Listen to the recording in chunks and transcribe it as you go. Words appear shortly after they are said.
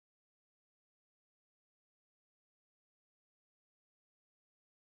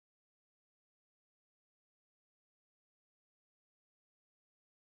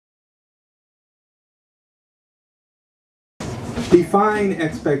Defying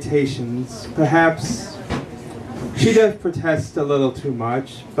expectations, perhaps she does protest a little too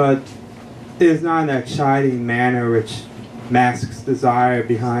much, but it is not in that chiding manner which masks desire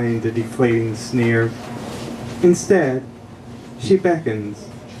behind the deflating sneer. Instead, she beckons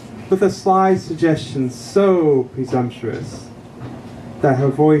with a sly suggestion so presumptuous that her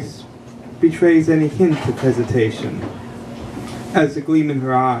voice betrays any hint of hesitation, as the gleam in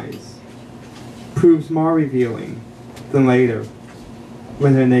her eyes proves more revealing than later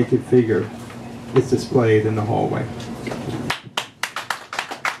when her naked figure is displayed in the hallway.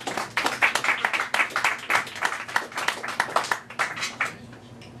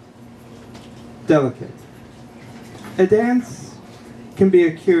 Delicate. A dance can be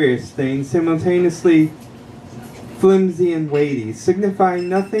a curious thing, simultaneously flimsy and weighty, signifying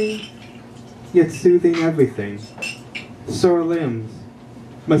nothing, yet soothing everything. Sore limbs,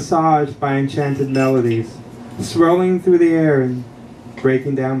 massaged by enchanted melodies, swirling through the air and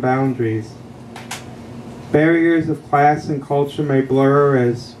breaking down boundaries. Barriers of class and culture may blur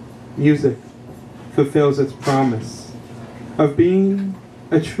as music fulfills its promise of being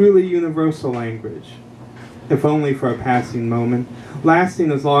a truly universal language, if only for a passing moment,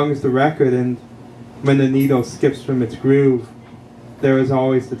 lasting as long as the record, and when the needle skips from its groove, there is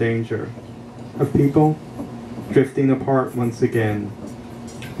always the danger of people drifting apart once again,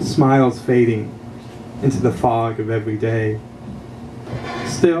 smiles fading into the fog of every day.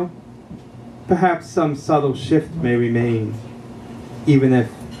 Still, perhaps some subtle shift may remain, even if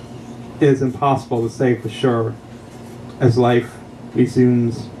it is impossible to say for sure, as life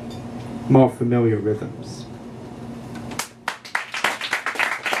resumes more familiar rhythms.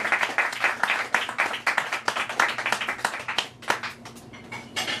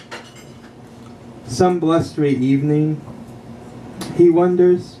 Some blustery evening, he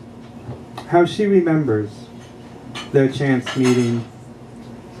wonders how she remembers their chance meeting,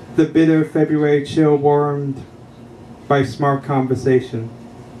 the bitter February chill warmed by smart conversation,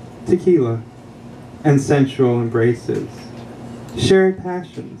 tequila, and sensual embraces, shared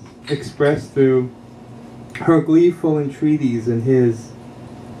passions expressed through her gleeful entreaties and his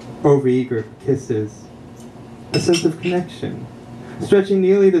overeager kisses, a sense of connection, stretching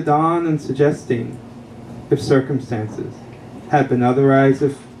nearly to dawn and suggesting, if circumstances had been otherwise,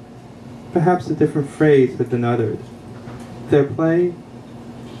 if perhaps a different phrase had been uttered, their play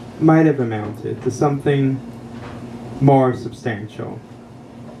might have amounted to something more substantial,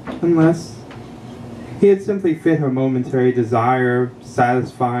 unless he had simply fit her momentary desire,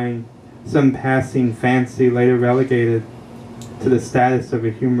 satisfying some passing fancy later relegated to the status of a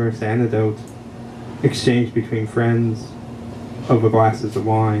humorous anecdote exchanged between friends over glasses of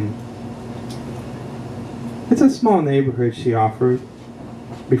wine. It's a small neighborhood, she offered,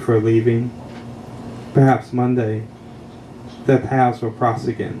 before leaving. Perhaps Monday, their paths will cross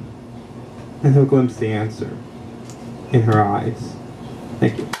again, and he'll glimpse the answer in her eyes.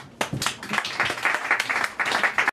 Thank you.